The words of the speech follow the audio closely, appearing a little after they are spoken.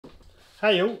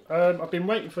Hey all, I've been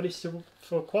waiting for this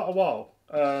for quite a while.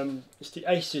 It's the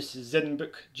Asus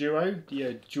Zenbook Duo,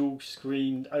 the dual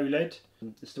screen OLED.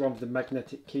 It's the one with the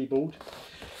magnetic keyboard.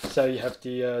 So you have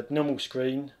the normal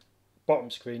screen,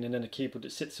 bottom screen, and then a keyboard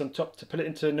that sits on top to put it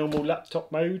into normal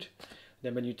laptop mode.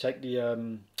 Then when you take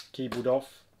the keyboard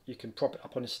off, you can prop it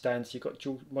up on a stand so you've got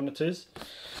dual monitors.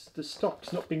 The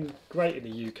stock's not been great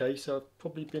in the UK, so I've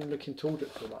probably been looking to order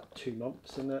it for like 2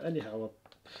 months, and anyhow I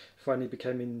finally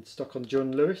became in stock on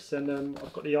John Lewis, and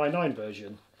I've got the i9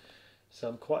 version, so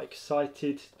I'm quite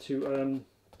excited to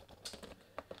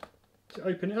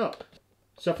open it up.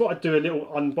 So I thought I'd do a little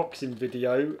unboxing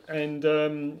video and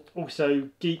also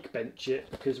Geekbench it,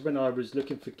 because when I was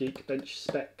looking for Geekbench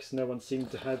specs, no one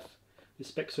seemed to have the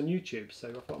specs on YouTube, so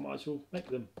I thought I might as well make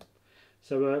them.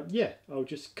 So yeah, I'll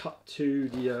just cut to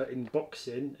the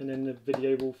unboxing and then the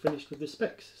video will finish with the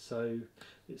specs. So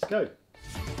let's go.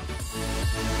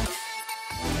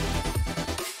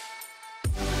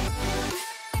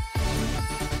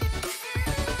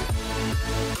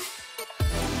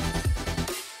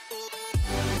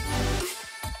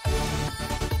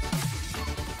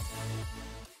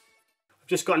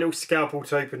 Just got a little scalpel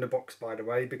to open the box, by the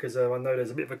way, because I know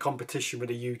there's a bit of a competition with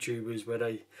the YouTubers where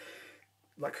they,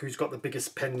 like, who's got the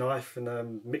biggest penknife, and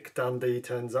Mick Dundee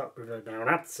turns up with a, now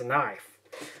that's a knife.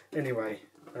 Anyway,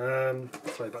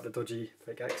 sorry about the dodgy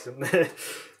fake accent there.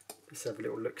 Let's have a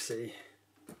little look-see.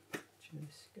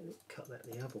 Just gonna cut that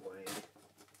the other way.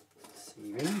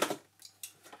 See in.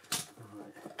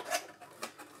 Right.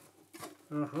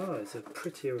 Aha, it's a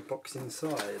prettier box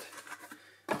inside.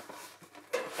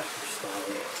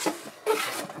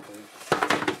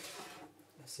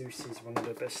 Asus is one of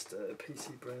the best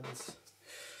PC brands,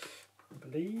 I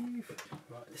believe.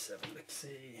 Right, let's have a look.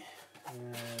 See,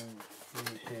 in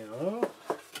here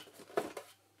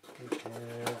we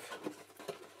have.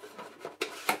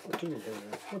 What do we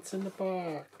have? What's in the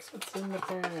box? What's in the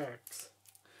box?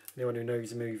 Anyone who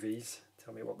knows movies,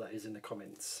 tell me what that is in the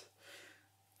comments.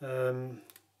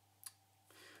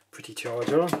 Pretty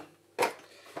charger.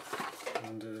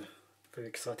 And a very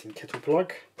exciting kettle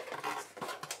plug.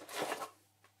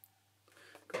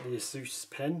 Got the Asus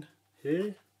pen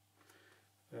here.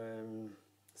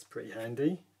 It's pretty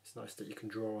handy. It's nice that you can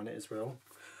draw on it as well.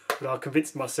 But I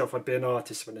convinced myself I'd be an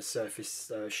artist when the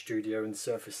Surface Studio and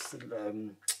Surface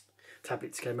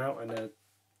tablets came out, and that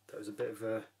was a bit of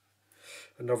a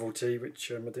novelty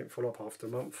which I didn't follow up after a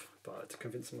month. But I had to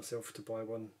convince myself to buy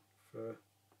one for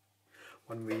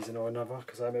one reason or another,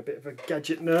 because I'm a bit of a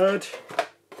gadget nerd.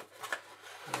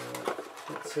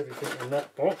 That's everything in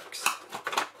that box.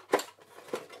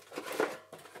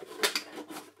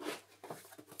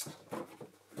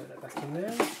 Put that back in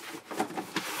there.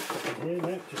 Back in here,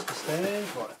 no, just the stand.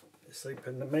 Right, let's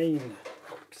open the main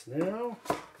box now.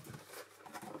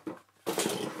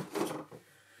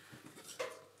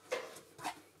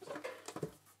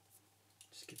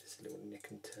 Just give this a little nick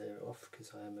and tear it off,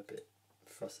 because I am a bit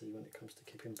fussy when it comes to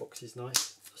keeping boxes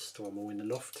nice. I store them all in the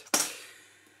loft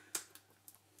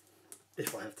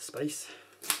if I have the space.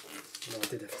 You know, I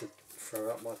did have to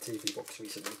throw out my TV box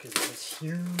recently because it was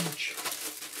huge.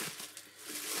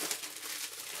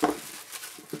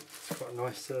 It's got a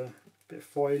nice bit of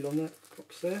foil on that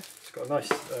box there. It's got a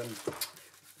nice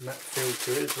matte feel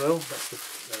to it as well. That's the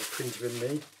printer in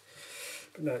me.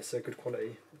 But no, it's good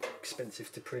quality.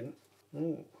 Expensive to print.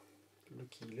 Oh,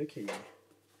 looky, looky.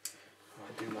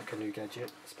 I do like a new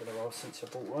gadget. It's been a while since I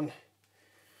bought one.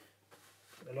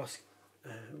 The last,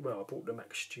 well, I bought the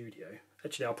Mac Studio.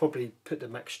 Actually, I'll probably put the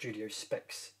Mac Studio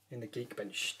specs in the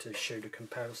Geekbench to show the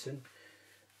comparison.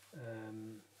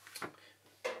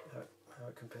 How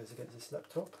it compares against this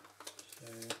laptop.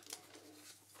 So,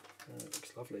 it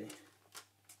looks lovely.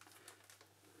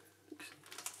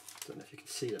 Don't know if you can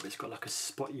see that, but it's got like a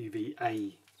spot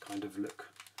UVA kind of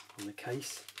look on the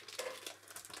case.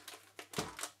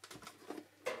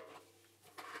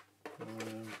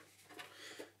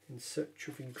 In search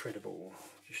of incredible.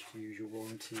 Just use your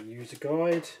warranty user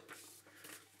guide.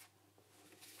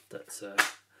 That's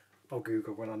I'll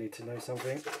Google when I need to know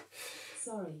something.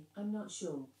 Sorry, I'm not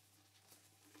sure.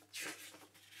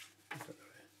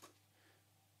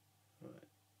 Right.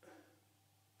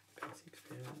 PC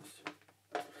experience.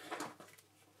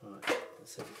 Right,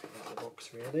 that's everything out of the box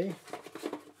really.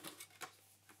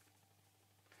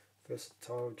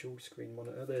 Versatile dual screen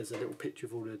monitor. There's a little picture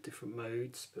of all the different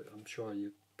modes, but I'm sure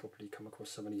you've probably come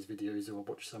across some of these videos or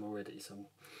watched some already, so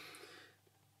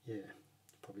yeah,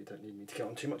 probably don't need me to get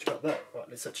on too much about that. Right,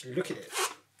 let's actually look at it.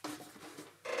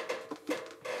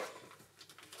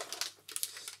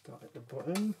 Start at the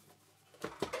bottom.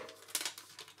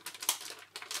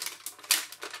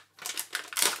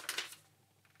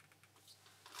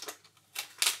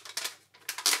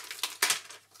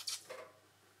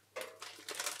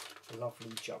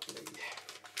 lovely jubbly.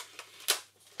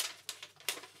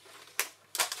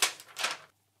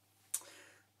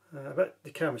 But the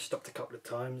camera stopped a couple of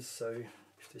times, so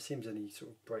if there seems any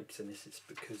sort of breaks in this, it's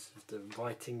because of the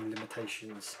writing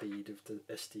limitation speed of the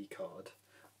SD card.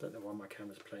 Don't know why my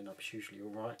camera's playing up. It's usually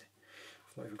alright.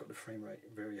 I've not even got the frame rate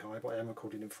very high, but I am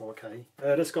recording in 4K.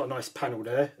 That's got a nice panel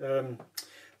there. I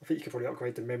think you could probably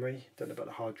upgrade the memory. Don't know about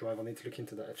the hard drive. I need to look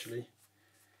into that actually.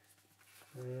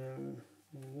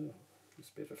 It's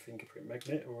a bit of a fingerprint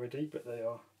magnet already, but they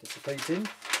are dissipating.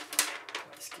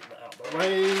 Let's get that out of the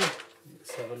way.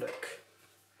 Let's have a look.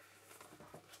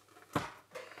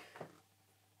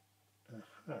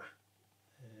 There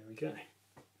we go.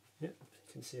 Yep,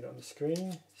 you can see it on the screen.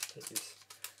 Let's take this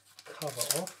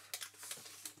cover off.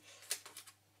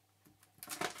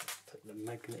 Take the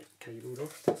magnet cable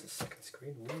off. That's the second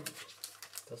screen. Ooh,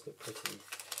 it does look pretty.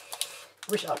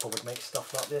 I wish Apple would make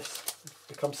stuff like this. They've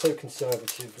become so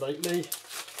conservative lately.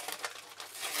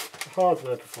 The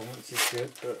hardware performance is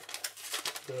good, but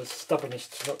the stubbornness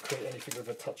to not create anything with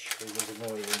a touchscreen is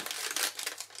annoying.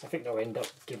 I think they'll end up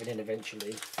giving in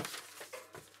eventually.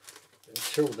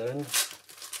 Until then,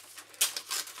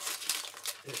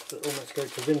 it's to almost go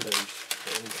to Windows for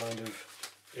any kind of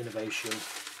innovation.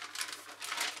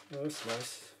 Oh, that's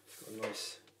nice. It's got a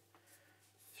nice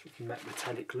sort of matte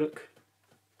metallic look.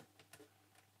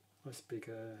 Nice big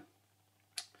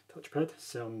touchpad,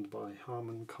 sound by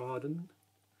Harman Kardon.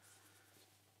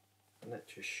 And that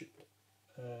just should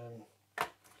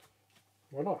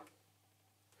voila.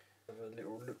 Have a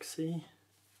little look-see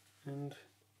and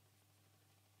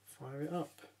fire it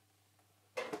up.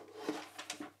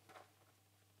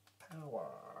 Power.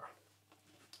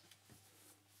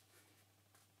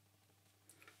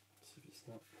 See if it's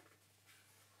not.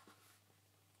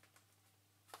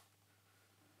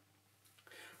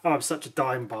 Oh, I'm such a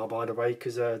dime bar, by the way,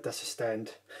 because that's a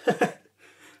stand.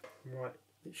 Right,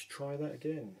 let's try that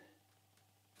again.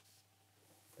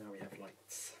 Now we have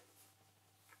lights.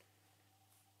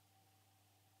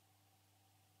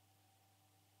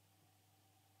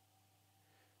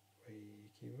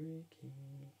 Wakey wakey.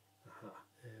 Aha,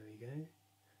 there we go.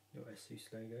 Your Asus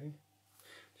logo.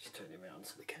 Just turn it around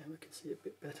so the camera can see it a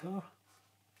bit better.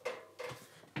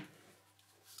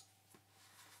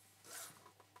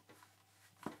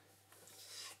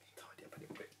 Tidy up a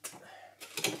little bit.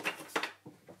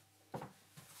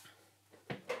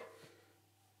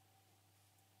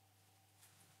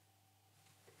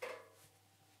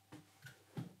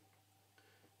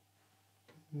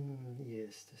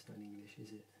 Yes, that's not in English,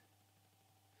 is it?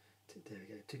 There we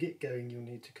go. To get going, you'll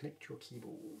need to connect your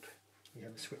keyboard. We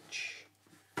have a switch.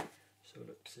 So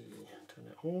let's see, turn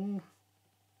it on.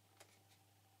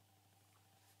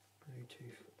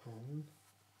 Bluetooth on.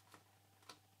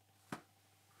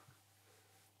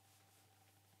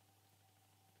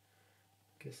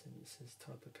 Guessing it says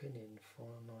type of pin in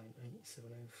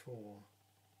 498704.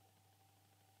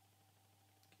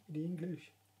 Give me the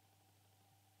English.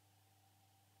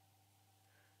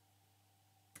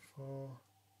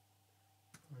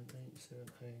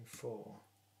 498704.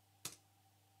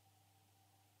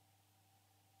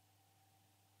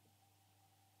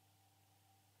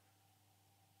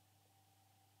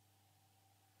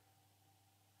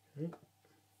 Okay.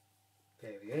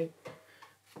 There we go.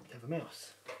 We have a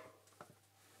mouse.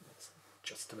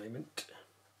 Just a moment.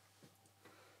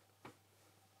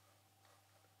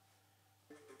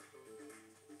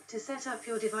 To set up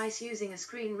your device using a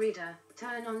screen reader,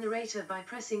 turn on narrator by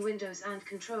pressing Windows and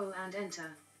Control and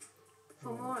Enter.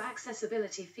 For more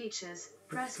accessibility features,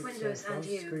 press Windows and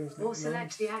U, or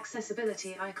select the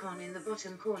accessibility icon in the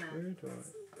bottom corner.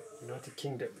 United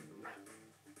Kingdom.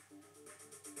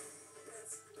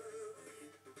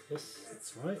 Yes,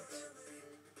 that's right.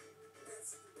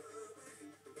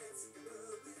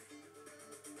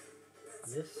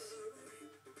 Yes.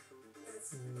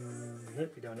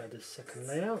 Nope, we don't have the second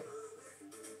layout.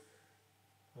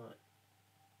 Right.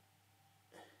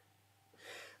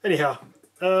 Anyhow,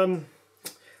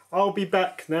 I'll be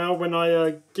back now when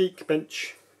I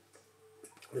Geekbench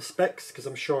the specs, because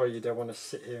I'm sure you don't want to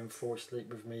sit here and fall asleep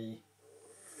with me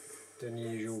doing the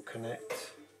usual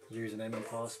connect, username and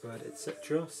password,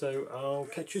 etc. So I'll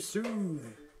catch you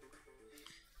soon.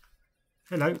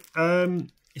 Hello.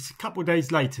 It's a couple of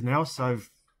days later now, so I've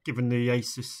given the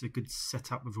Asus a good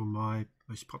setup with all my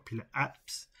most popular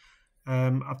apps.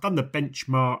 I've done the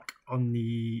benchmark on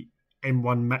the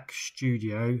M1 Mac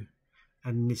Studio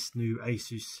and this new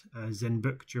Asus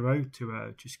Zenbook Duo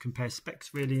to just compare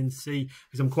specs really and see,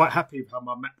 because I'm quite happy with how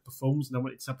my Mac performs and I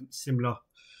wanted something similar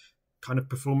kind of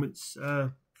performance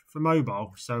for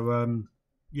mobile. So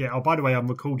yeah, oh, by the way, I'm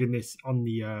recording this on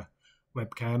the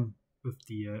webcam. with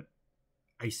the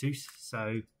Asus. So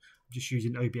I'm just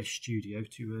using OBS Studio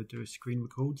to do a screen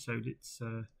record. So let's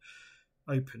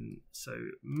open.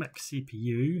 So Mac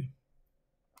CPU.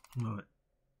 Right.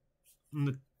 On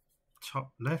the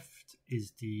top left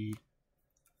is the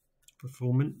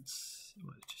performance.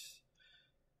 Let's just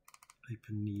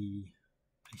open the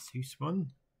Asus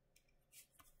one.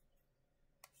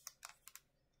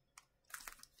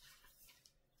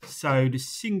 So the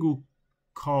single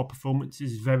core performance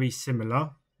is very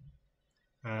similar.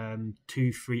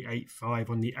 2385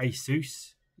 on the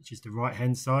Asus, which is the right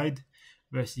hand side,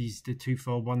 versus the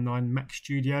 2419 Mac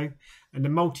Studio, and the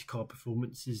multi-core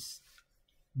performance is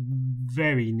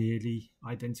very nearly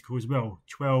identical as well.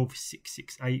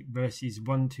 12668 versus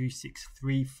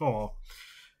 12634.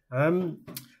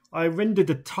 I rendered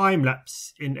a time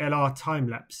lapse in LR time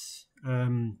lapse.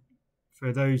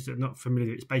 For those that are not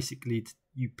familiar, it's basically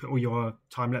you put all your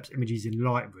time-lapse images in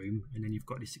Lightroom, and then you've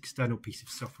got this external piece of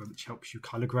software which helps you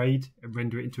color grade and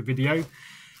render it into a video.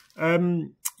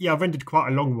 Yeah, I rendered quite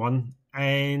a long one,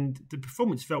 and the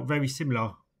performance felt very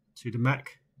similar to the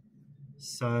Mac.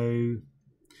 So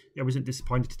yeah, I wasn't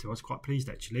disappointed at all. I was quite pleased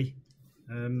actually.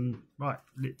 Right,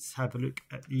 let's have a look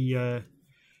at the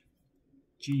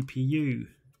GPU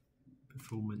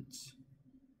performance.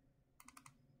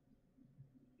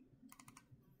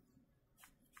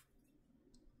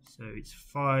 So it's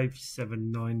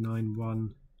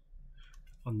 57991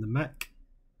 on the Mac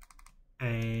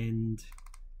and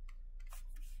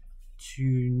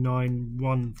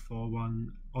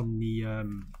 29141 on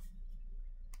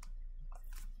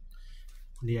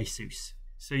the Asus.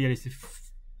 So yeah, there's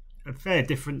a fair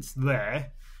difference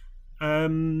there. I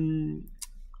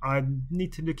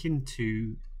need to look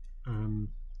into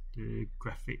the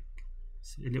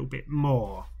graphics a little bit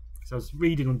more. So I was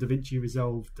reading on DaVinci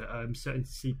Resolve that certain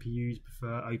CPUs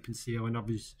prefer OpenCL and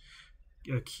others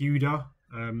CUDA.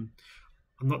 I'm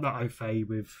not that au fait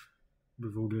with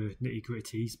all the nitty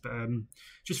gritties, but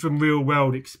just from real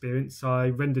world experience, I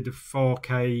rendered a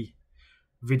 4K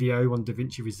video on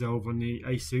DaVinci Resolve on the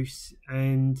Asus,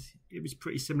 and it was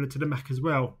pretty similar to the Mac as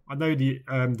well. I know the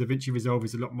DaVinci Resolve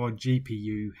is a lot more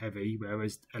GPU heavy,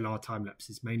 whereas LR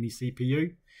Timelapse is mainly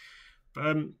CPU.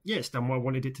 But yeah, it's done what I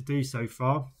wanted it to do so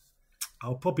far.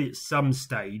 I'll probably at some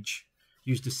stage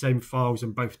use the same files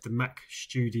on both the Mac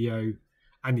Studio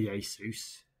and the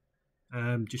Asus,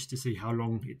 just to see how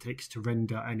long it takes to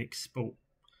render and export.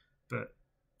 But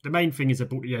the main thing is I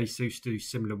bought the Asus to do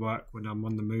similar work when I'm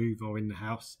on the move or in the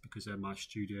house, because my Mac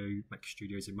Studio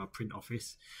is in my print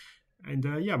office. And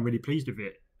yeah, I'm really pleased with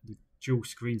it. The dual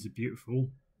screens are beautiful.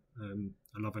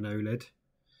 I love an OLED.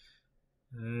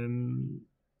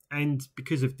 And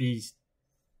because of these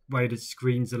way the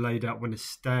screens are laid out when the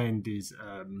stand is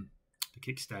the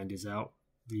kickstand is out,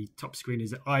 the top screen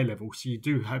is at eye level, so you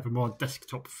do have a more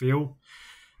desktop feel,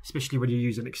 especially when you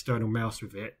use an external mouse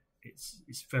with it.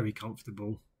 It's very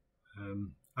comfortable.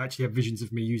 I actually have visions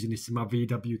of me using this in my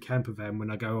VW camper van when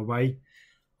I go away.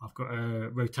 I've got a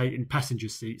rotating passenger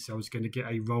seat, so I was going to get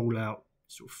a roll-out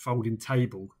sort of folding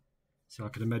table, so I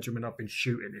can imagine when I've been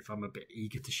shooting, if I'm a bit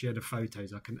eager to share the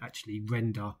photos, I can actually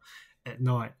render at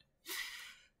night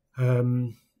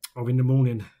or in the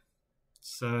morning.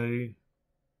 So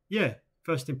yeah,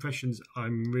 first impressions,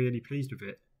 I'm really pleased with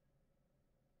it.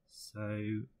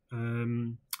 So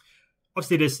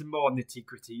obviously there's some more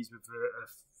nitty-gritties with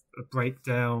a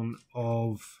breakdown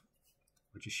of,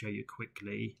 I'll just show you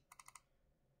quickly,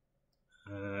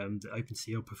 the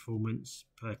OpenCL performance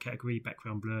per category,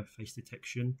 background blur, face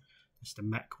detection. That's the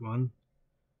Mac one,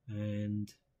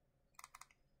 and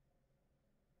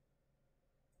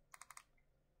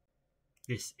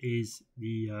this is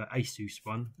the Asus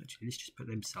one. Actually, let's just put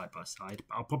them side by side,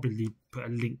 but I'll probably put a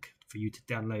link for you to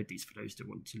download these for those that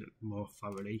want to look more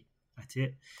thoroughly at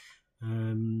it.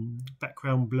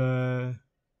 Background blur,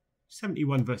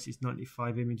 71 versus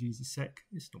 95 images a sec.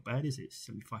 It's not bad, is it? It's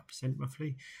 75%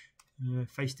 roughly.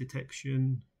 Face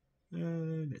detection,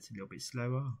 that's a little bit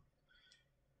slower.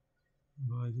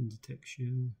 Horizon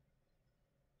detection.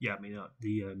 Yeah, I mean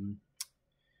the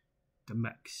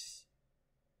Mac's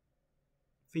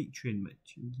featuring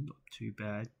mentioned not too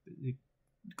bad, but the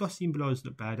Gaussian blur is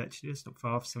not bad actually. It's not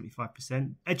far off,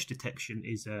 75%. Edge detection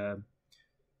is a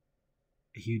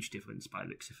huge difference by the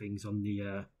looks of things on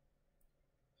the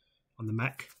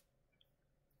Mac.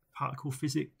 Particle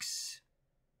physics,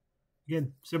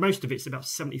 again, so most of it's about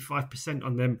 75%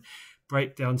 on them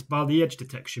breakdowns, bar the edge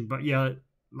detection. But yeah,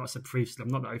 like I said previously, I'm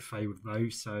not au fait with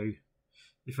those, so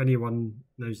if anyone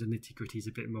knows the nitty-gritties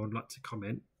a bit more, I'd like to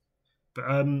comment. But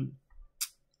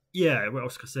yeah, what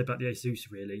else can I say about the Asus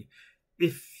really?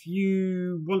 If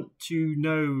you want to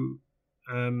know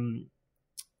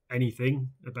anything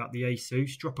about the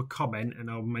Asus, drop a comment and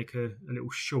I'll make a little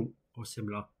short or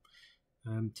similar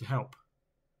to help.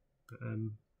 But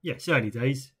yeah, it's early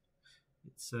days.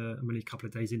 I'm only a couple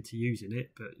of days into using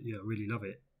it, but yeah, I really love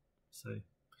it. So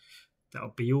that'll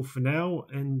be all for now.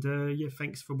 And yeah,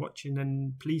 thanks for watching,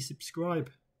 and please subscribe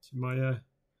to my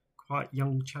quite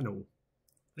young channel.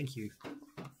 Thank you.